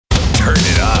turn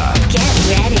it up. Get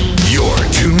ready. You're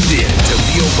tuned in to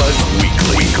VO Buzz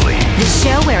Weekly. The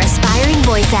show where aspiring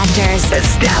voice actors,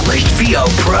 Established VO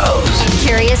pros, and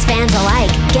curious fans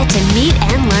alike get to meet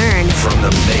and learn. from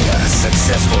the mega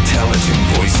successful television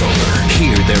voiceover,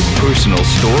 hear their personal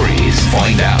stories,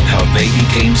 find out how they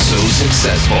became so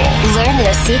successful. Learn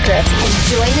their secrets and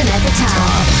join them at the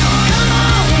top.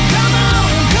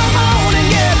 Come on and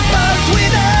get buzzed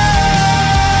with us.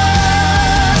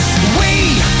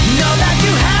 We know that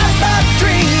you have a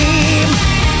dream.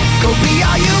 Go be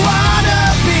all you wanna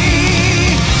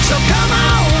be. So come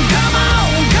on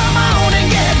and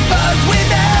get buzzed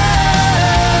with us.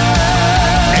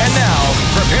 And now,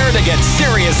 prepare to get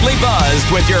seriously buzzed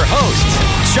with your hosts,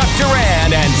 Chuck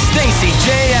Duran and Stacy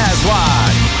J.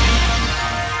 Aswan.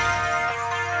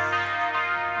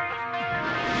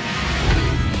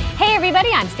 Hey everybody,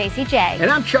 I'm Stacy J. And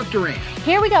I'm Chuck Duran.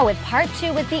 Here we go with part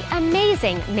 2 with the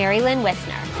amazing Mary Lynn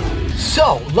Wisner.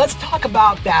 So let's talk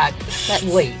about that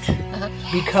slate,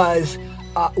 because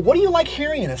what do you like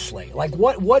hearing in a slate? Like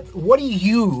what do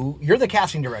you're the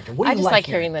casting director. What do I you just like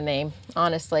hearing the name,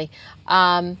 honestly.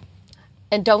 And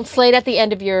don't slate at the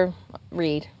end of your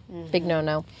read. Big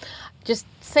no-no. Just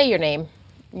say your name.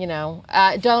 You know,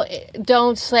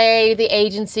 don't say the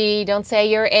agency. Don't say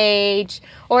your age.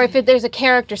 Or if there's a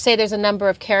character, say there's a number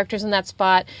of characters in that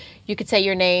spot, you could say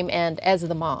your name and as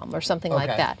the mom or something like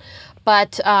Okay. that.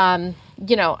 But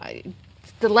you know,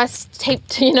 the less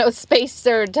space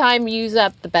or time you use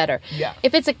up, the better. Yeah.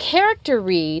 If it's a character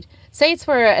read, say it's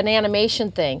for an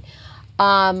animation thing,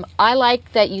 I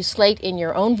like that you slate in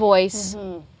your own voice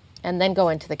and then go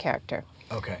into the character.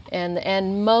 Okay.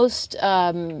 And most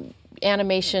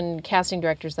animation casting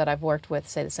directors that I've worked with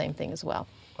say the same thing as well.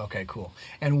 Okay, cool.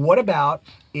 And what about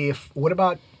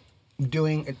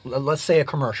doing, let's say a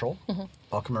commercial,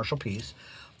 a commercial piece,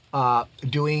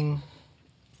 doing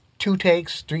 2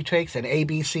 takes, 3 takes, and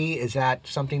ABC? Is that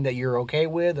something that you're okay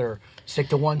with, or stick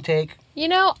to 1 take? You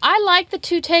know, I like the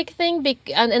 2-take thing,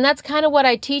 and that's kind of what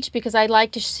I teach because I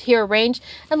like to hear a range,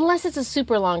 unless it's a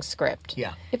super long script.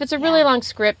 Yeah. If it's a really long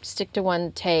script, stick to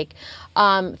 1 take.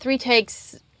 3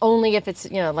 takes only if it's,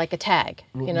 like a tag.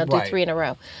 Do Right. 3 in a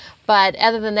row. But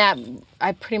other than that,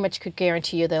 I pretty much could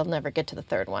guarantee you they'll never get to the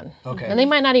 3rd one. Okay. And they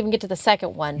might not even get to the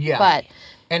 2nd one. Yeah. But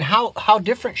And how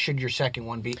different should your second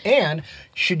one be? And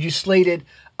should you slate it,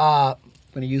 I'm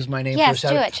going to use my name Yes, for a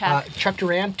second. do it, Chuck. Chuck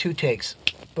Duran, 2 takes.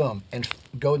 Boom. And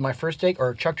go with my first take,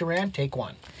 or Chuck Duran, take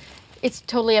 1. it's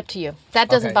totally up to you. That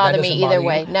doesn't Okay, bother that me doesn't either bother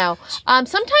way. you? No.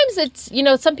 Sometimes it's,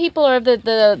 some people are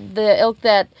the ilk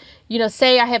that,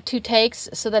 say I have 2 takes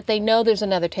so that they know there's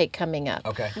another take coming up.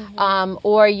 Okay.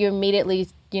 Or you immediately,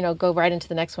 go right into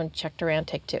the next one, Chuck Duran,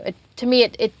 take 2. To me,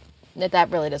 that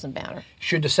really doesn't matter.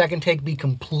 Should the second take be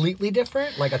completely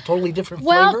different, like a totally different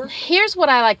Well, flavor? here's what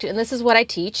I like to, and this is what I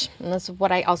teach, and this is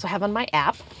what I also have on my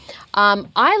app.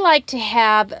 I like to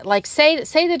have, like, say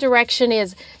the direction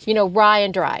is, wry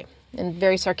and dry, and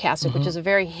very sarcastic, which is a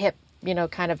very hip,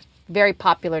 kind of very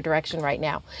popular direction right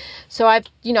now. So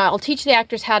I'll teach the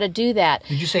actors how to do that.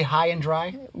 Did you say high and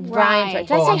dry? Rye and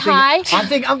dry. Did I say I'm high?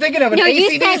 I'm thinking of an No, you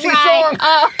said AC/DC rye. song.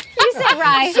 Oh, You said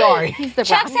right. Sorry. he's the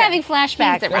Chuck's rocker. having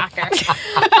flashbacks. He's the rocker.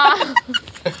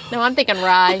 No, I'm thinking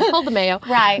rye. Hold the mayo.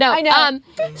 Rye. No, I know.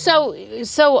 So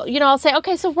I'll say,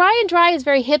 okay, so rye and dry is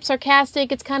very hip,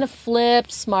 sarcastic. It's kind of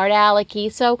flipped, smart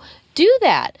alecky. So do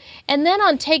that. And then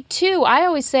on take 2, I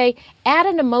always say add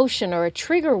an emotion or a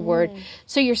trigger word.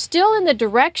 So you're still in the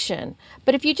direction.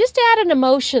 But if you just add an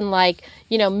emotion like,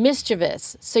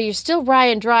 mischievous, so you're still rye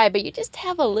and dry, but you just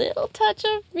have a little touch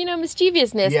of,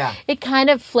 mischievousness, Yeah. it kind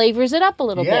of flavors it up a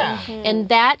little Yeah. bit. And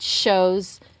that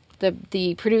shows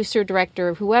the producer,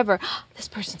 director, whoever, this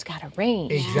person's got a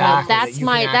range. Exactly. That's You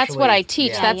my can that's what actually- I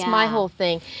teach. yeah. That's my Yeah. whole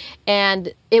thing.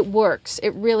 And it works. It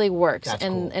really works. That's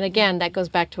and cool. and again, that goes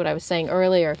back to what I was saying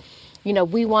earlier.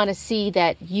 We want to see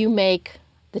that you make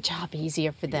the job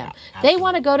easier for them. They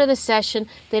want to go to the session.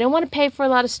 They don't want to pay for a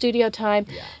lot of studio time.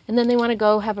 Yeah. And then they want to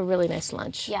go have a really nice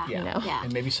lunch. Yeah. Yeah. Yeah.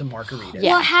 And maybe some margaritas.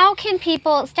 Yeah. Well, how can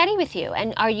people study with you?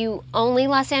 And are you only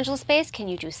Los Angeles based? Can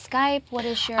you do Skype? What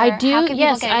is your? I do, How can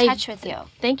yes, people get in touch with you?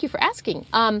 Thank you for asking.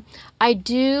 I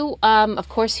do, of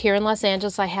course, here in Los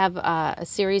Angeles, I have a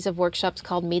series of workshops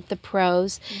called Meet the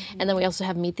Pros, and then we also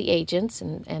have Meet the Agents,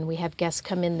 and we have guests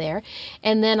come in there.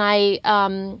 And then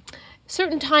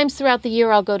certain times throughout the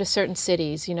year, I'll go to certain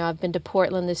cities. I've been to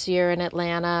Portland this year, and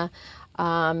Atlanta,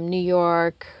 New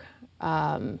York,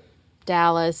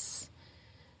 Dallas,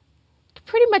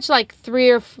 pretty much like 3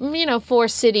 or 4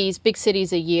 cities, big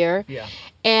cities a year. Yeah.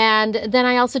 And then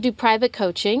I also do private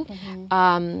coaching,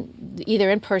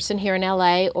 either in person here in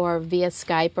LA or via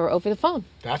Skype or over the phone.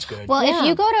 That's good. Well, Yeah. if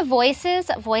you go to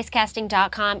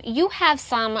voicecasting.com, you have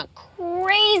some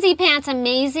crazy pants,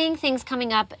 amazing things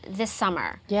coming up this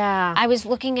summer. Yeah. I was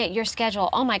looking at your schedule.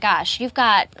 Oh my gosh, you've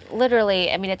got literally,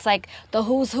 I mean, it's like the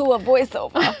who's who of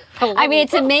voiceover. I mean,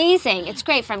 it's amazing. It's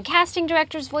great, from casting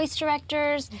directors, voice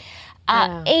directors,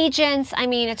 agents. I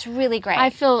mean, it's really great. I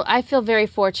feel very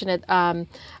fortunate.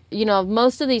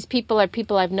 Most of these people are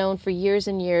people I've known for years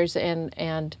and years, and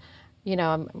I'm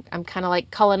kind of like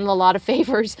calling in a lot of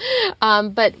favors.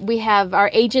 But we have our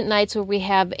agent nights where we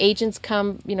have agents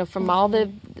come, from all the,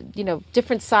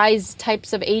 different size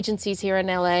types of agencies here in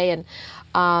LA, and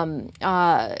and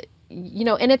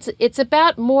it's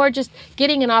about more just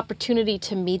getting an opportunity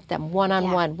to meet them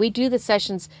one-on-one. We do the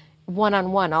sessions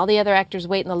one-on-one. All the other actors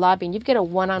wait in the lobby, and you get a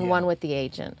one-on-one with the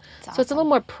agent. So it's a little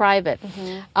more private.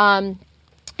 And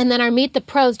then our Meet the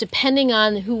Pros, depending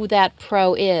on who that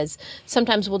pro is.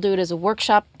 Sometimes we'll do it as a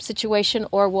workshop situation,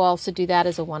 or we'll also do that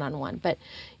as a one-on-one. But,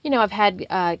 I've had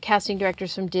casting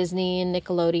directors from Disney and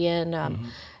Nickelodeon,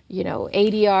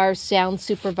 ADR sound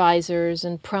supervisors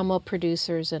and promo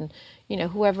producers, and,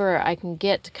 whoever I can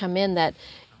get to come in that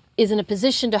is in a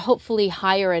position to hopefully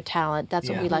hire a talent. That's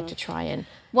what we like to try and...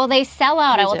 Well, they sell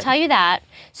out, I will it. tell you that.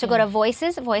 So go to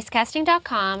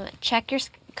voicecasting.com, check your...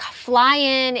 Fly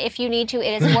in if you need to.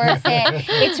 It is worth it.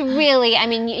 It's really, I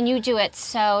mean, and you do it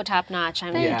so top notch.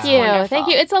 Thank you. Thank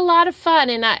you. It's a lot of fun,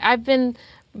 and I've been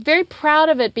very proud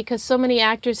of it because so many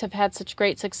actors have had such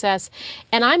great success.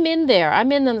 And I'm in there.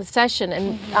 I'm in the session,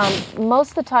 and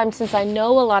most of the time, since I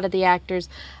know a lot of the actors,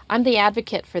 I'm the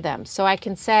advocate for them. So I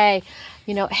can say,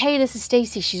 hey, this is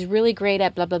Stacy. She's really great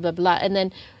at blah blah blah blah, and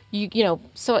then.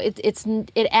 So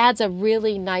it adds a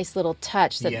really nice little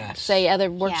touch that say other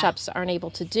workshops aren't able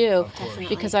to do,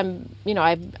 because I'm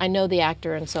I know the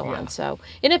actor and so on. So,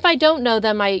 and if I don't know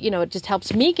them, it just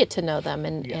helps me get to know them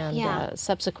and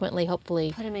subsequently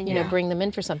hopefully put them in bring them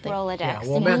in for something. Rolodex. Yeah,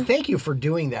 well, man, thank you for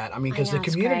doing that. I mean, because the know,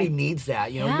 it's community great. needs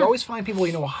that. You always find people.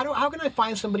 How can I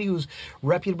find somebody who's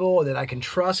reputable that I can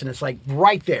trust? And it's like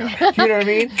right there. You know what I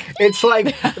mean? It's like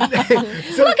Look at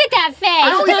that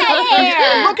face. Look at that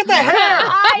hair. Look at the hair.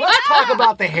 Let's talk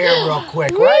about the hair real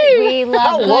quick, right? We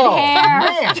love Hello, good hair.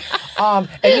 man.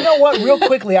 And you know what? Real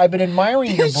quickly, I've been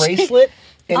admiring your bracelet.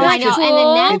 And Oh, I it's know, just- and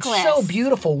the necklace. It's so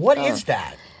beautiful. What is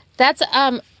that? That's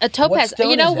a topaz. stone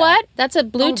You know is that? what? That's a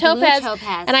blue Oh, blue topaz.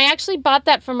 topaz. And I actually bought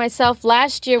that for myself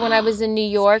last year when I was in New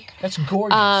York. That's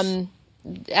gorgeous.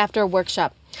 After a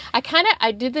workshop.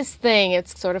 I did this thing,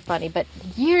 it's sort of funny, but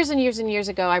years and years and years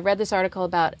ago, I read this article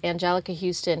about Angelica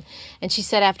Houston, and she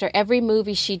said after every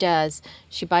movie she does,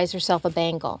 she buys herself a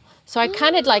bangle. So I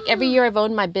kind of like, every year I've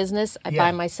owned my business, I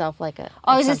buy myself like a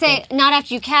I was going to something. say, not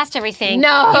after you cast everything.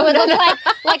 No, You would no, look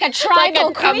no. like a tribal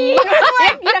Like a- queen.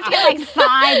 You'd have to get like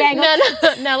thigh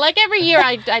bangles. No, like every year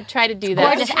I try to do that.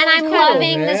 Gorgeous. And I'm cool,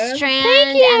 loving the man. strand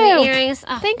Thank you. and the earrings.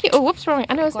 Oh, Thank you. Oh, whoops, wrong.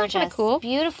 I know, it's not kind Gorgeous. of cool.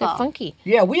 Beautiful. They're funky.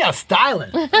 Yeah, we have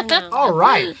styling. All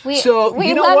right. So we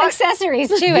you know love what? accessories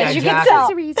too, Yeah, as you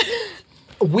exactly. can tell.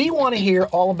 We want to hear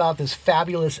all about this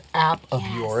fabulous app of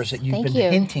yours that you've Thank been you.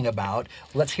 hinting about.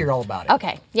 Let's hear all about it.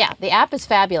 Okay, yeah, the app is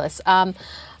fabulous.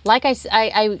 Like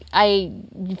I,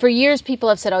 for years people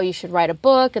have said, oh, you should write a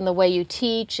book and the way you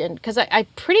teach, and because I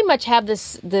pretty much have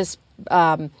this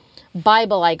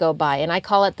Bible I go by, and I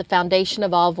call it the foundation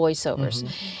of all voiceovers.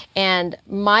 And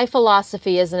my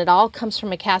philosophy is, and it all comes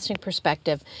from a casting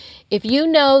perspective, if you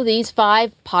know these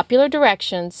 5 popular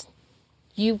directions,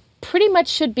 you pretty much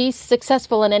should be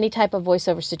successful in any type of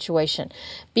voiceover situation,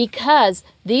 because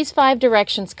these 5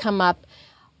 directions come up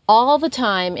all the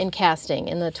time in casting.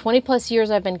 In the 20 plus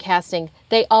years I've been casting,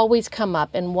 they always come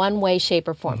up in one way, shape,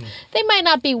 or form. They might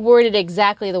not be worded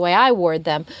exactly the way I word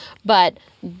them, but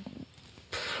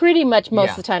pretty much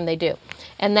most of the time they do.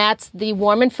 And that's the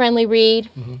warm and friendly read,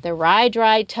 the wry,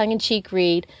 dry, tongue-in-cheek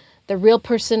read, the real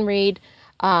person read,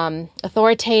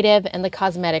 authoritative, and the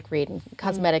cosmetic read. And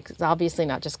cosmetic is obviously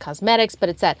not just cosmetics, but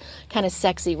it's that kind of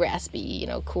sexy, raspy,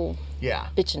 cool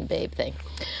bitch and babe thing.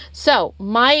 So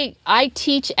I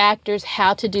teach actors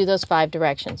how to do those 5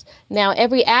 directions. Now,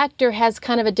 every actor has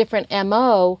kind of a different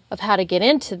MO of how to get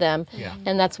into them,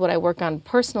 and that's what I work on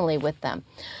personally with them.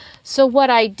 So what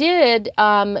I did,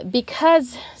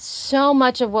 because so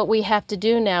much of what we have to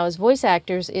do now as voice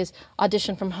actors is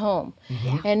audition from home.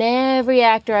 And every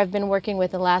actor I've been working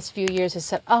with the last few years has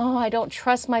said, oh, I don't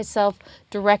trust myself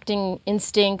directing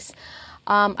instincts.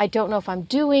 I don't know if I'm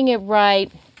doing it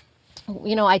right.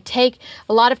 I take,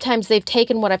 a lot of times they've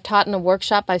taken what I've taught in a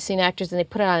workshop. I've seen actors and they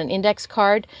put it on an index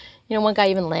card. One guy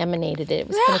even laminated it. It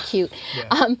was kind of cute.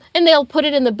 Yeah. And they'll put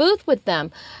it in the booth with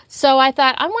them. So I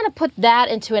thought, I want to put that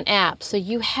into an app. So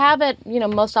you have it,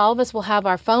 most all of us will have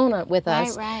our phone with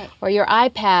us Right. or your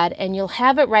iPad, and you'll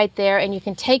have it right there, and you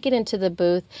can take it into the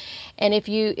booth. And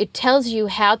it tells you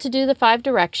how to do the 5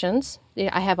 directions.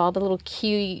 I have all the little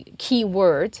key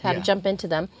words, how to Yeah. jump into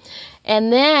them.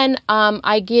 And then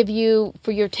I give you,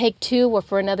 for your take 2 or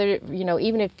for another,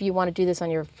 even if you want to do this on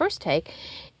your first take,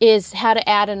 is how to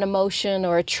add an emotion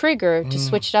or a trigger to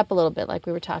switch it up a little bit, like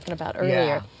we were talking about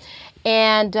earlier.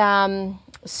 And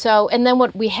and then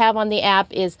what we have on the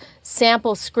app is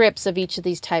sample scripts of each of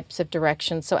these types of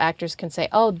directions, so actors can say,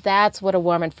 oh, that's what a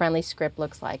warm and friendly script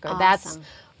looks like, or that's Awesome.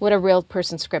 what a real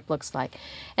person script looks like.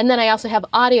 And then I also have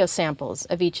audio samples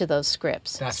of each of those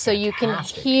scripts. That's so you can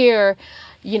fantastic. hear,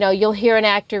 you'll hear an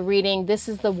actor reading, this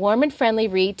is the warm and friendly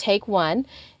read, take 1.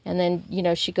 And then,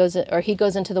 he goes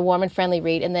into the warm and friendly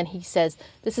read, and then he says,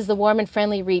 this is the warm and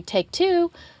friendly read, take 2,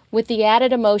 with the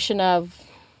added emotion of,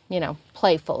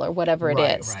 playful or whatever it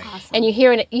Right, is. right. Awesome. And you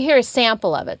hear a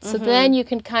sample of it. So then you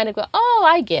can kind of go, oh,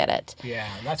 I get it. Yeah,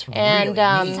 that's And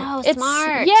really neat. So it's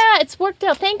smart. Yeah, it's worked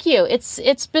out. Thank you.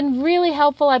 It's been really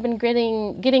helpful. I've been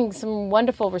getting some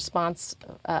wonderful response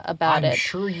about I'm it.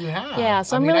 sure you have. Yeah,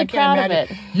 so I'm I really I can't proud of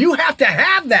imagine- it. You have to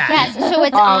have that. Yes, so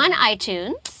it's on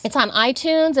iTunes. It's on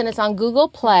iTunes and it's on Google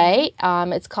Play.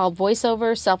 It's called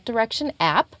VoiceOver Self-Direction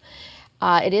App.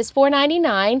 It is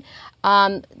 $4.99.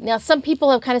 Now, some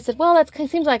people have kind of said, well, that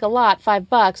seems like a lot,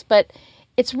 $5, but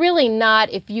it's really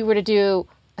not if you were to do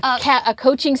a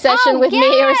coaching session with me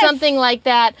or yes! something like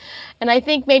that. And I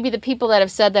think maybe the people that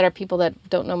have said that are people that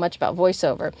don't know much about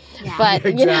voiceover. Yeah. But,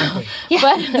 Exactly.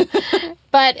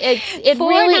 but it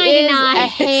really is $4.99. a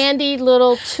handy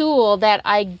little tool that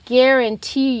I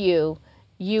guarantee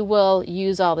you will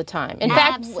use all the time. In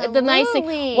fact, the nice thing,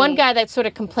 Absolutely. one guy that sort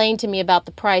of complained to me about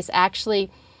the price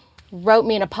actually wrote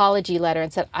me an apology letter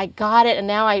and said, I got it, and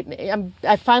now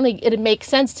I finally, it makes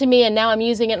sense to me, and now I'm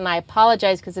using it, and I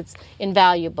apologize because it's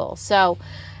invaluable. So,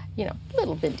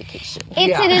 little vindication. It's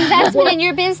Yeah. an investment in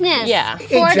your business. Yeah.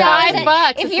 Exactly.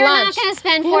 $5, If it's you're lunch. not going to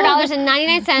spend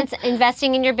 $4.99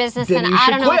 investing in your business, Then then you I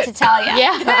should don't know what to quit. tell you.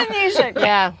 Yeah. You should.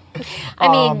 Yeah. I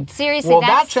mean, seriously, Well,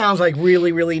 that's that sounds like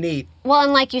really, really neat. well,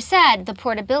 and like you said, the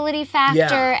portability factor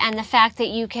Yeah. and the fact that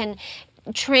you can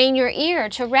train your ear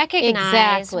to recognize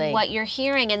Exactly. what you're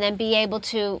hearing and then be able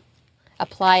to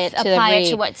Apply it to the apply it read.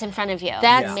 to what's in front of you.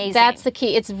 That's amazing. that's the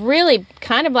key. It's really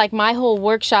kind of like my whole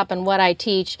workshop and what I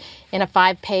teach in a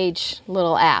 5-page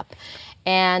little app,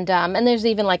 and there's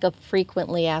even like a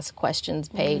frequently asked questions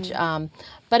page.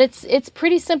 But it's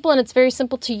pretty simple, and it's very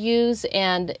simple to use,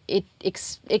 and it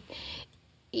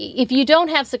if you don't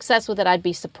have success with it, I'd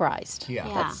be surprised. Yeah.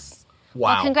 That's,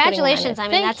 Wow. Well, congratulations. I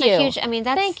mean, Thank that's you. a huge. I mean,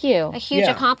 that's Thank you. a huge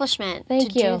Yeah. accomplishment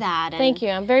Thank to you. do that. And Thank you.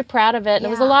 I'm very proud of it. And it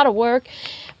was a Yeah. lot of work,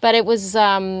 but it was it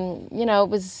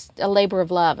was a labor of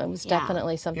love. It was Yeah.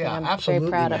 definitely something Yeah, I'm absolutely.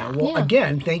 very proud man. of. Well, Yeah.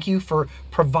 again, thank you for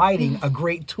providing a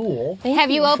great tool. Have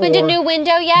you opened a for- new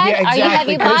window yet? Yeah, exactly. Have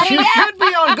you 'cause bought it you yet? should be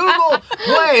on Google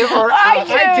Play or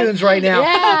iTunes right now.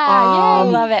 I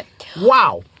love it.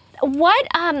 Wow. What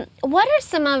are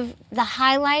some of the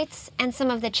highlights and some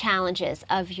of the challenges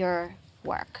of your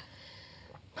work?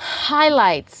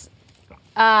 Highlights.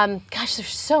 Gosh, there's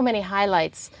so many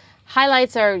highlights.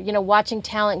 Highlights are, watching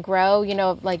talent grow,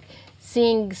 like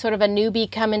seeing sort of a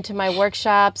newbie come into my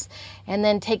workshops and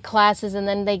then take classes, and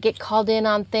then they get called in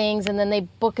on things, and then they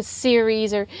book a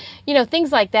series or,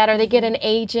 things like that, or they get an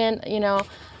agent,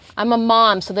 I'm a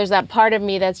mom, so there's that part of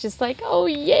me that's just like, oh,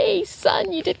 yay,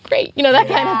 son, you did great, that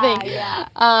kind of thing. Yeah.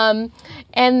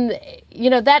 And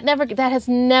that has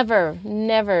never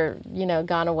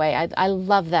gone away. I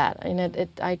love that, and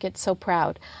I get so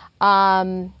proud.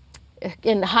 And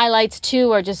highlights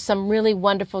too are just some really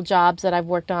wonderful jobs that I've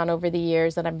worked on over the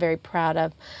years that I'm very proud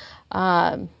of.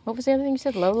 What was the other thing you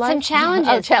said? Low lights? Some challenges.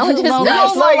 Oh, challenges. Low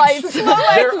No, lights. There are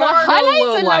no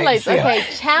Highlights and lowlights. lowlights. Okay,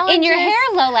 challenges. In your hair,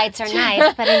 lowlights are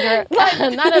nice, but in your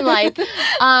Not in life.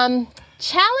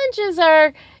 Challenges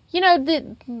are,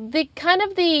 the kind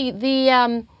of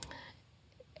the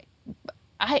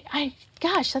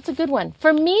gosh, that's a good one.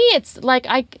 For me, it's like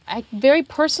I very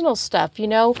personal stuff,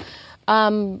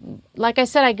 like I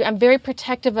said, I'm very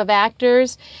protective of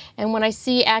actors, and when I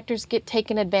see actors get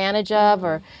taken advantage of,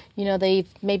 or they've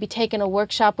maybe taken a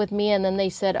workshop with me, and then they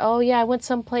said, "Oh yeah, I went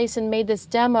someplace and made this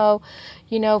demo,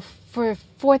 for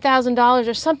 $4,000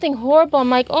 or something horrible." I'm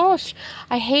like, "Oh,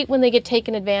 I hate when they get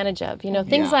taken advantage of." Things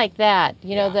Yeah. like that.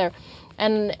 They're,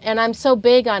 And I'm so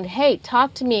big on, hey,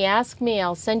 talk to me, ask me,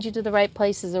 I'll send you to the right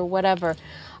places or whatever.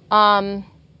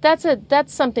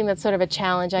 That's something that's sort of a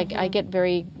challenge. I get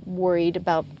very worried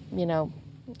about,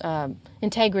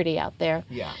 integrity out there.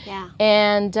 Yeah. Yeah.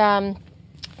 And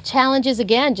challenges,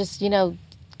 again, just,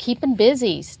 keeping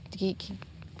busy,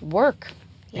 work.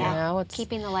 Yeah. It's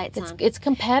keeping the lights on. It's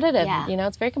competitive. Yeah.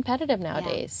 It's very competitive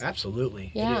nowadays.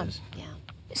 Absolutely. Yeah. It is. Yeah.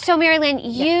 So, Mary Lynn,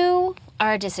 you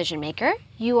are a decision maker.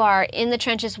 You are in the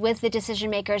trenches with the decision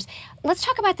makers. Let's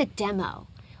talk about the demo.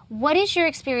 What is your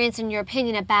experience and your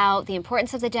opinion about the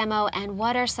importance of the demo, and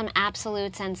what are some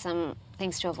absolutes and some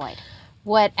things to avoid?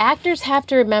 What actors have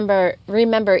to remember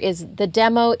is the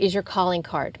demo is your calling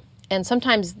card. And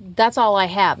sometimes that's all I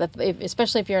have,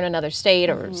 especially if you're in another state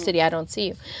or city, I don't see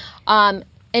you. And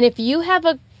if you have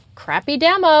a crappy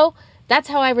demo, that's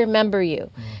how I remember you.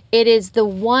 It is the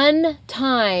one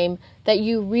time that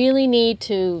you really need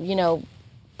to,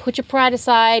 put your pride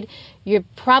aside. You're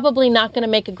probably not going to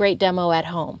make a great demo at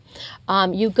home.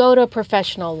 You go to a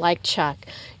professional like Chuck.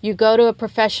 You go to a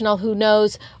professional who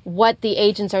knows what the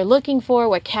agents are looking for,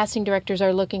 what casting directors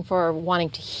are looking for or wanting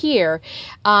to hear,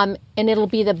 and it'll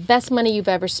be the best money you've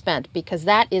ever spent, because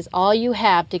that is all you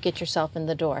have to get yourself in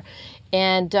the door.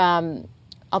 And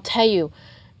I'll tell you,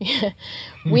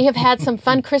 we have had some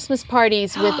fun Christmas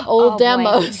parties with old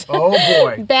demos. Oh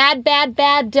boy. bad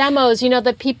demos,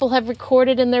 that people have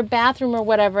recorded in their bathroom or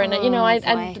whatever. And,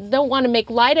 I don't want to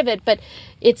make light of it, but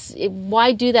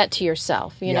why do that to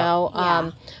yourself, you know?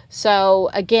 Yeah. So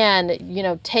again,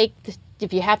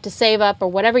 if you have to save up or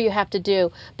whatever you have to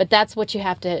do, but that's what you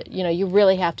have to, you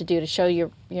really have to do to show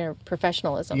your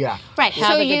professionalism. Yeah. Right.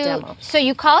 Have a good demo. So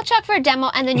you call Chuck for a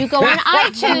demo, and then you go on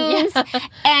iTunes,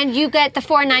 and you get the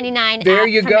 $4.99 There app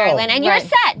you from go. Mary Lynn, and you're Right.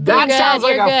 set. That You're sounds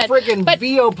good, like you're a good. freaking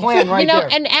VO plan right there.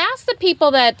 And ask the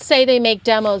people that say they make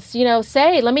demos,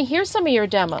 say, let me hear some of your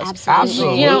demos.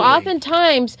 Absolutely.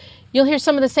 Oftentimes you'll hear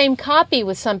some of the same copy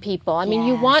with some people. I mean,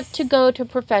 you want Yes. to go to a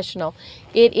professional.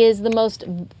 It is the most,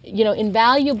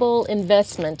 invaluable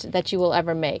investment that you will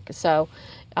ever make. So,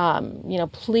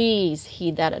 please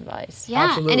heed that advice. Yeah.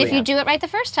 Absolutely. And if you do it right the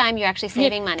first time, you're actually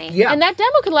saving money. Yeah. And that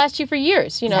demo could last you for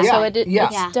years, so Yeah, it yeah.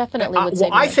 it's definitely would save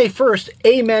Well, I money. say first,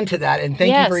 amen to that, and thank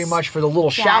you Yes. very much for the little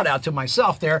shout out to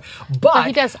myself there. But Oh,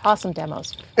 he does awesome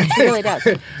demos. He really does.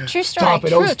 True story. stop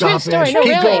it! Oh, True stop story. it! No,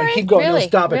 keep really. going, keep going. No, Really,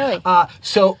 stop really.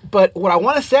 it. But what I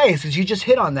want to say is you just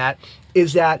hit on that,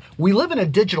 is that we live in a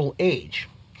digital age.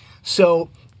 So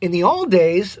in the old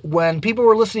days, when people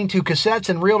were listening to cassettes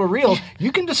and reel-to-reels,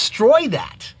 you can destroy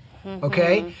that.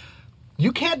 Okay.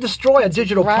 You can't destroy a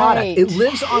digital product. Right. It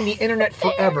lives on the internet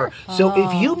forever. So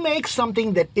if you make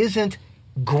something that isn't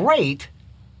great,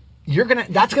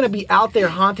 that's gonna be out there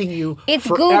haunting you It's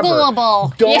forever.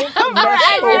 Googleable. Don't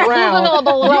mess around.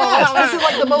 Googleable. Yes, this is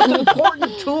like the most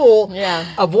important tool Yeah.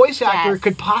 a voice actor Yes.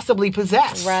 could possibly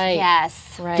possess. Right.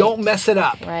 Yes. Right. Don't mess it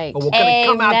up. Right. Or we're gonna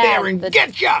come out there and The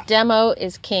get ya. Demo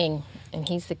is king, and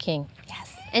he's the king.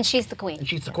 Yes. And she's the queen. And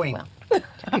she's the queen.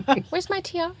 Where's my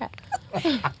tiara?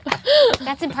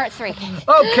 That's in part 3.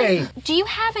 Okay. Do you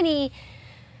have any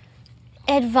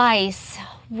advice,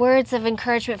 words of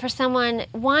encouragement for someone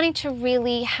wanting to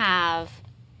really have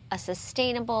a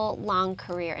sustainable, long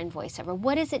career in voiceover?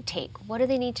 What does it take? What do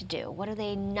they need to do? What do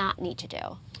they not need to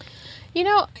do?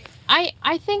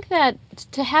 I think that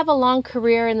to have a long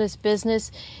career in this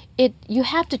business, you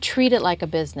have to treat it like a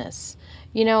business.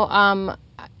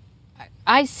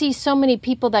 I see so many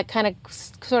people that kind of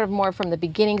sort of more from the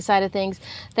beginning side of things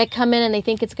that come in and they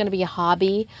think it's going to be a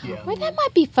hobby. Yeah. Or that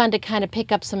might be fun to kind of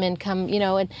pick up some income,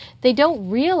 and they don't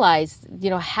realize,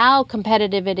 how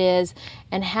competitive it is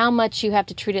and how much you have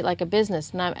to treat it like a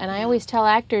business. And I always tell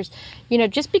actors,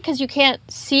 just because you can't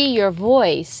see your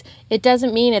voice, it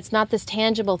doesn't mean it's not this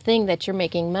tangible thing that you're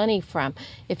making money from.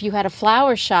 If you had a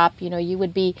flower shop, you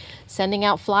would be sending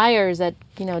out flyers that,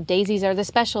 daisies are the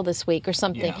special this week or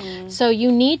something. Yeah. So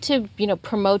you need to,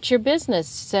 promote your business,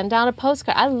 send out a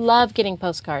postcard. I love getting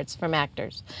postcards from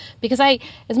actors because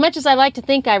as much as I like to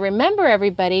think I remember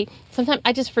everybody, sometimes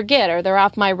I just forget or they're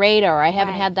off my radar or I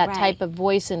haven't had that type of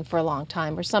voice in for a long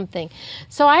time or something.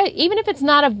 So even if it's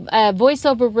not a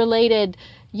voiceover related,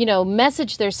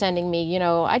 message they're sending me,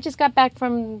 I just got back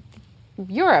from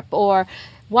Europe or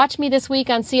watch me this week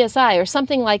on CSI or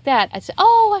something like that. I say,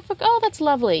 I forgot. Oh, that's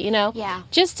lovely, Yeah.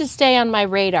 just to stay on my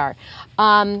radar.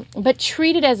 But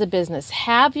treat it as a business.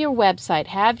 Have your website,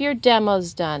 have your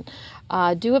demos done.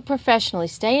 Do it professionally.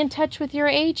 Stay in touch with your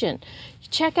agent.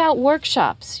 Check out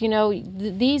workshops.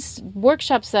 These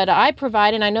workshops that I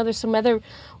provide, and I know there's some other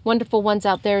wonderful ones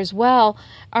out there as well,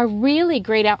 are really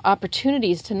great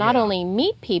opportunities to not only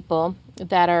meet people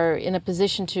that are in a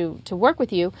position to work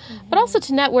with you, but also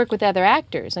to network with other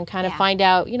actors and kind of Yeah. find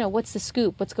out, what's the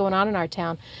scoop, what's going on in our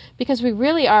town, because we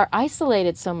really are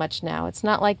isolated so much now. It's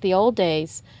not like the old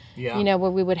days, Yeah.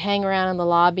 where we would hang around in the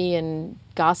lobby and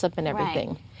gossip and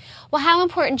everything. Well, how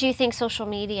important do you think social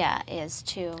media is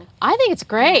to? I think it's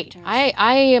great. Actors.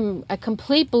 I am a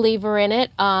complete believer in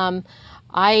it.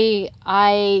 I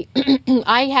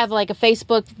I have like a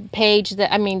Facebook page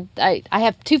that I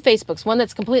have 2 Facebooks. One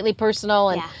that's completely personal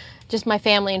and Yeah. just my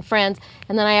family and friends,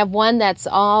 and then I have one that's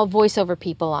all voiceover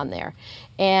people on there.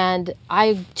 And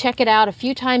I check it out a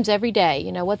few times every day.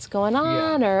 What's going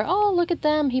on, or oh, look at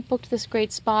them, he booked this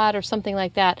great spot, or something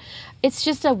like that. It's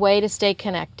just a way to stay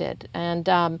connected.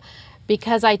 And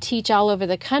because I teach all over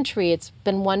the country, it's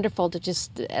been wonderful to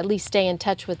just at least stay in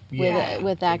touch with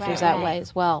actors that Right. way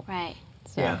as well. Right.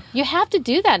 So Yeah. you have to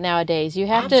do that nowadays. You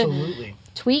have Absolutely. to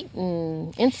tweet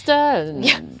and Insta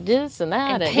and this and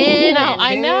that. And pin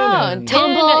I and know. pin And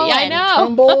tumble yeah, I and know.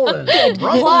 Tumble and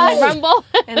rumble. Rumble.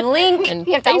 And link. And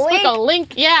You have to Facebook link. on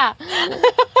link. Yeah.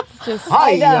 It's just,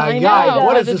 Hi, I know. guy.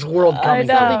 What is this world coming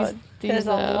know. to? There's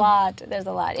a lot. There's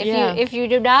a lot. Yeah. If you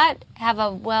do not have a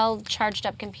well charged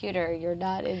up computer, you're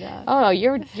not in a. Oh,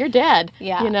 you're dead.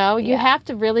 Yeah, You yeah. have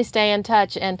to really stay in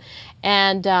touch. And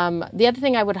the other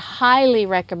thing I would highly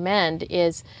recommend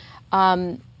is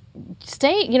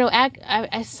stay.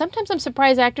 Sometimes I'm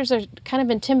surprised actors are kind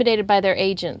of intimidated by their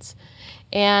agents,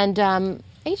 and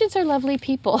agents are lovely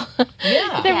people.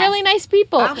 Yeah. They're Yes. really nice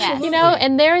people. Absolutely.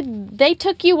 And they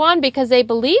took you on because they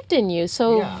believed in you.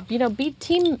 So Yeah. be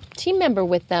team member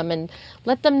with them and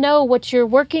let them know what you're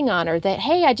working on, or that,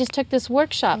 hey, I just took this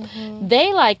workshop.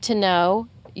 They like to know,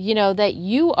 that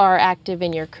you are active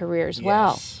in your career as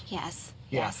well. Yes. Yes.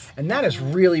 Yeah. Yes. And that is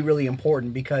really, really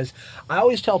important, because I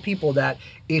always tell people that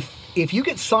if you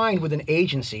get signed with an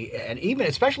agency, and even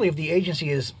especially if the agency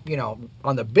is,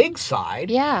 on the big side,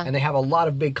 Yeah. and they have a lot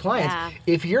of big clients, Yeah.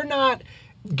 if you're not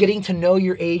getting to know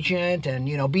your agent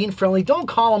and being friendly, don't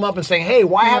call them up and say, hey,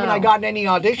 why haven't I gotten any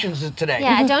auditions today?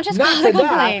 Yeah, don't just Not call for and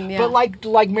complain, that, yeah. but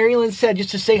like Mary Lynn said, just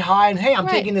to say hi and hey, I'm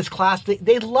Right. taking this class.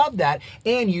 They love that,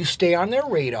 and you stay on their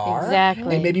radar.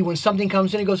 Exactly. And maybe when something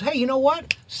comes in, and goes, hey, you know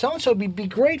what? So and so would be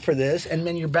great for this, and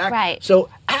then you're back. Right. So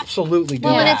absolutely do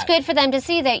Well, that. and it's good for them to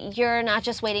see that you're not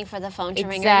just waiting for the phone to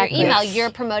ring or Exactly. your email. Yes.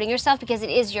 You're promoting yourself because it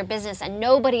is your business, and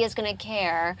nobody is going to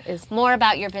care more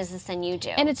about your business than you do.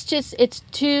 And it's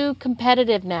too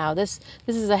competitive now. This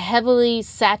is a heavily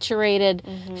saturated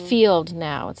field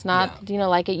now. It's not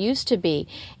like it used to be,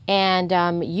 and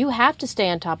you have to stay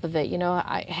on top of it.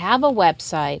 I have a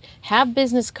website, have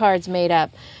business cards made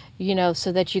up,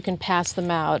 so that you can pass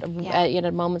them out at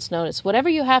a moment's notice. Whatever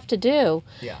you have to do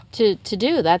to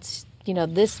do, that's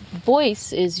this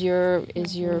voice is your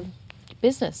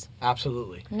business.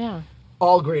 Absolutely. Yeah.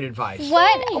 All great advice.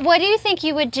 What do you think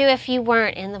you would do if you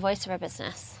weren't in the voiceover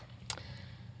business?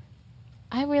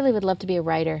 I really would love to be a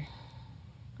writer.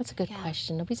 That's a good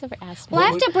question. Nobody's ever asked me. Well, I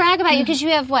have to brag about you because you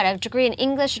have what, a degree in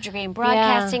English, a degree in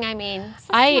broadcasting. I mean, it's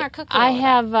a smart cookie. I over there.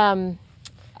 have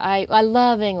I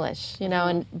love English,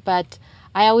 but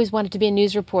I always wanted to be a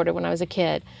news reporter when I was a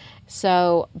kid.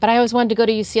 So, but I always wanted to go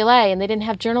to UCLA, and they didn't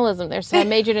have journalism there, so I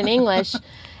majored in English.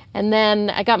 And then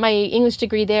I got my English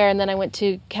degree there, and then I went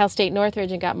to Cal State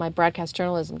Northridge and got my broadcast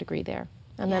journalism degree there.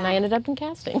 And then I ended up in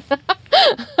casting.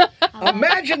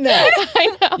 Imagine that.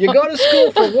 You go to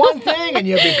school for one thing and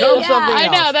you become something I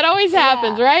else. know, that always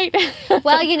happens, right?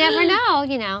 Well, you never know.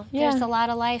 Yeah. There's a lot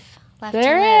of life left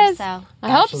There to live. is. So I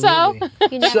hope so.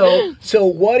 Absolutely. So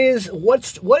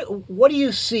what do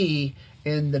you see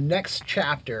in the next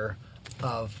chapter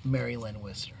of Mary Lynn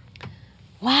Wister?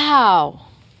 Wow.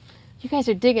 You guys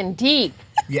are digging deep.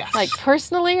 Yes. Like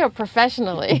personally or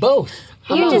professionally? both.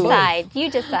 How you about both? decide. You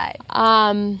decide.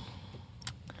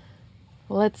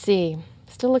 Well, let's see.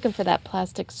 Still looking for that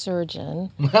plastic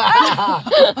surgeon.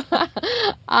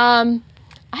 I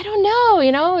don't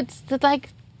know. It's like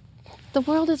the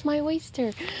world is my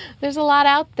oyster. There's a lot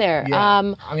out there.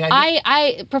 Yeah.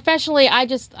 I professionally,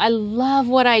 I love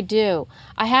what I do.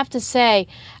 I have to say,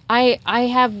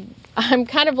 I'm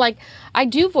kind of like, I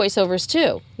do voiceovers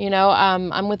too.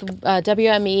 I'm with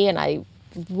WME, and I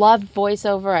love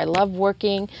voiceover. I love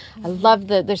working. I love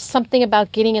there's something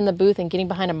about getting in the booth and getting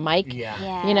behind a mic.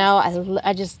 Yeah. Yes.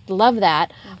 I just love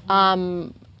that.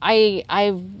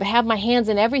 I have my hands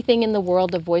in everything in the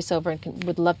world of voiceover, and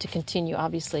would love to continue,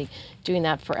 obviously, doing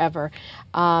that forever.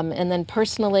 And then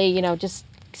personally, just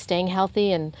staying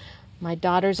healthy, and my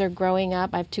daughters are growing up.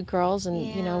 I have 2 girls, and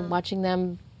Yeah. watching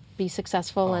them be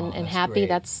successful and that's happy. great.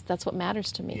 That's what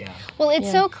matters to me. Yeah. Well,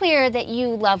 it's so clear that you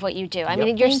love what you do. I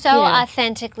mean, you're Thank so you.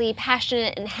 authentically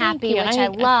passionate and happy, Thank which you. I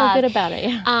love. I feel good about it.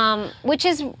 Yeah.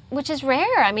 Which is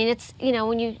rare. I mean, it's, you know,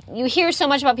 when you hear so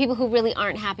much about people who really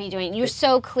aren't happy doing it, you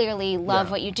so clearly love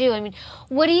what you do. I mean,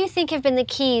 what do you think have been the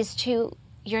keys to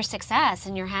your success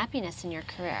and your happiness in your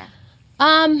career?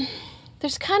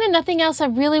 There's kind of nothing else I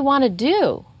really want to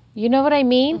do. You know what I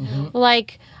mean? Mm-hmm.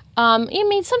 Like, I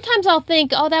mean, sometimes I'll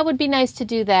think, oh, that would be nice to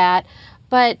do that,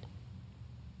 but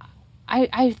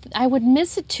I would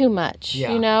miss it too much.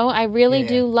 Yeah. You know, I really Yeah.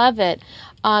 do love it.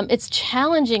 It's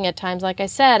challenging at times, like I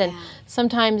said, and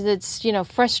sometimes it's, you know,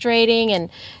 frustrating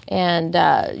and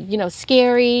you know,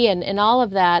 scary and all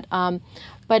of that.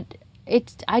 But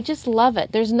I just love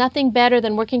it. There's nothing better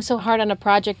than working so hard on a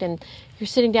project and you're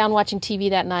sitting down watching TV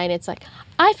that night. It's like,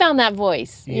 I found that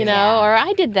voice, you know, or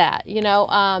I did that, you know.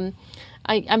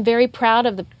 I'm very proud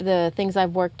of the things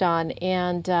I've worked on,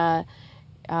 and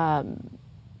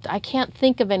I can't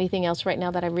think of anything else right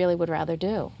now that I really would rather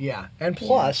do. Yeah. And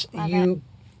plus,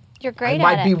 You're I great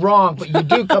might at be it. wrong, but you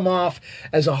do come off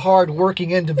as a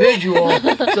hard-working individual.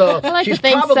 So like to she's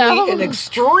think probably so. an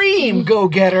extreme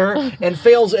go-getter and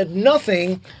fails at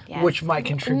nothing, which might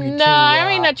contribute No, to. I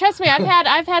mean, trust me,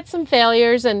 I've had some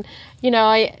failures, and you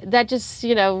know, that just,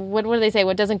 you know, what do they say?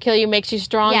 What doesn't kill you makes you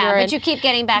stronger. Yeah, but and you keep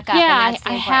getting back up. yeah, and that's the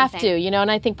I important have thing. to, you know,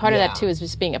 and I think part of Yeah. that too is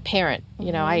just being a parent.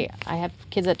 You know, I have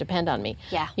kids that depend on me.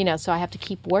 Yeah. You know, so I have to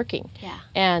keep working. Yeah.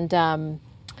 And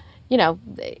you know,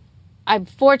 I'm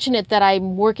fortunate that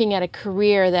I'm working at a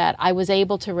career that I was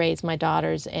able to raise my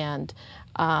daughters and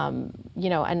you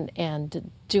know,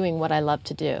 and doing what I love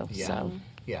to do. Yeah. So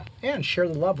Yeah. And share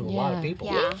the love with a lot of people.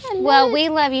 Yeah. Well, we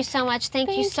love you so much.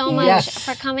 Thank you so much Yes.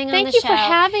 for coming on thank the you show. for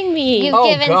having me. You've Oh,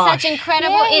 given gosh. such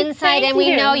incredible Yay, insight, thank and we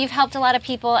you. know you've helped a lot of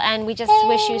people, and we just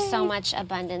wish you so much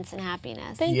abundance and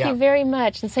happiness. Thank Yeah. you very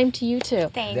much, and same to you too.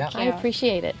 Thank Yeah. I you.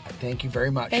 appreciate it. Thank you very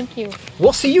much. Thank you.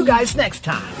 We'll see you guys next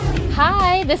time.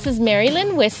 Hi, this is Mary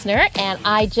Lynn Wisner, and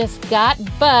I just got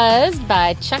buzzed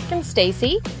by Chuck and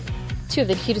Stacy, two of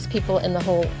the cutest people in the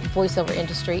whole voiceover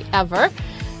industry ever.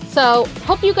 So,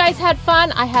 hope you guys had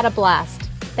fun. I had a blast.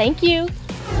 Thank you.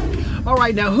 All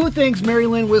right, now who thinks Mary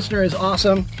Lynn Wisner is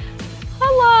awesome?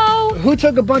 Hello. Who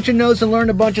took a bunch of notes and learned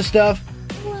a bunch of stuff?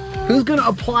 Who's going to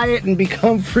apply it and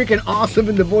become freaking awesome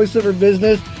in the voiceover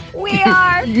business? We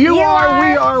are. You are,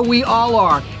 we are, we all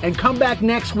are. And come back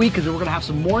next week because we're going to have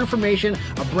some more information,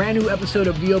 a brand new episode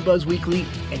of VO Buzz Weekly,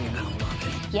 and you're going to love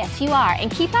it. Yes, you are. And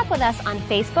keep up with us on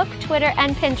Facebook, Twitter,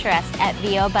 and Pinterest at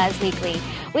VO Buzz Weekly.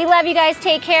 We love you guys.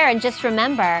 Take care. And just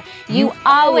remember, you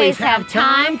always have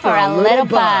time for a little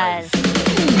buzz.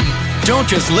 Don't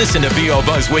just listen to VO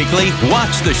Buzz Weekly.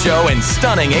 Watch the show in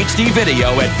stunning HD video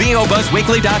at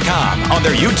VOBuzzWeekly.com, on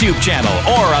their YouTube channel,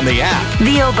 or on the app.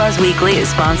 VO Buzz Weekly is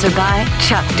sponsored by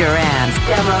Chuck Duran's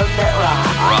Demos That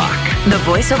Rock. The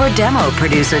voiceover demo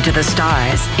producer to the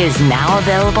stars is now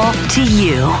available to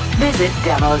you. Visit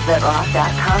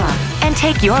demosthatrock.com and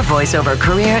take your voiceover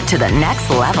career to the next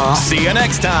level. See you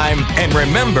next time. And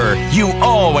remember, you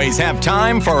always have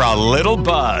time for a little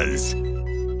buzz.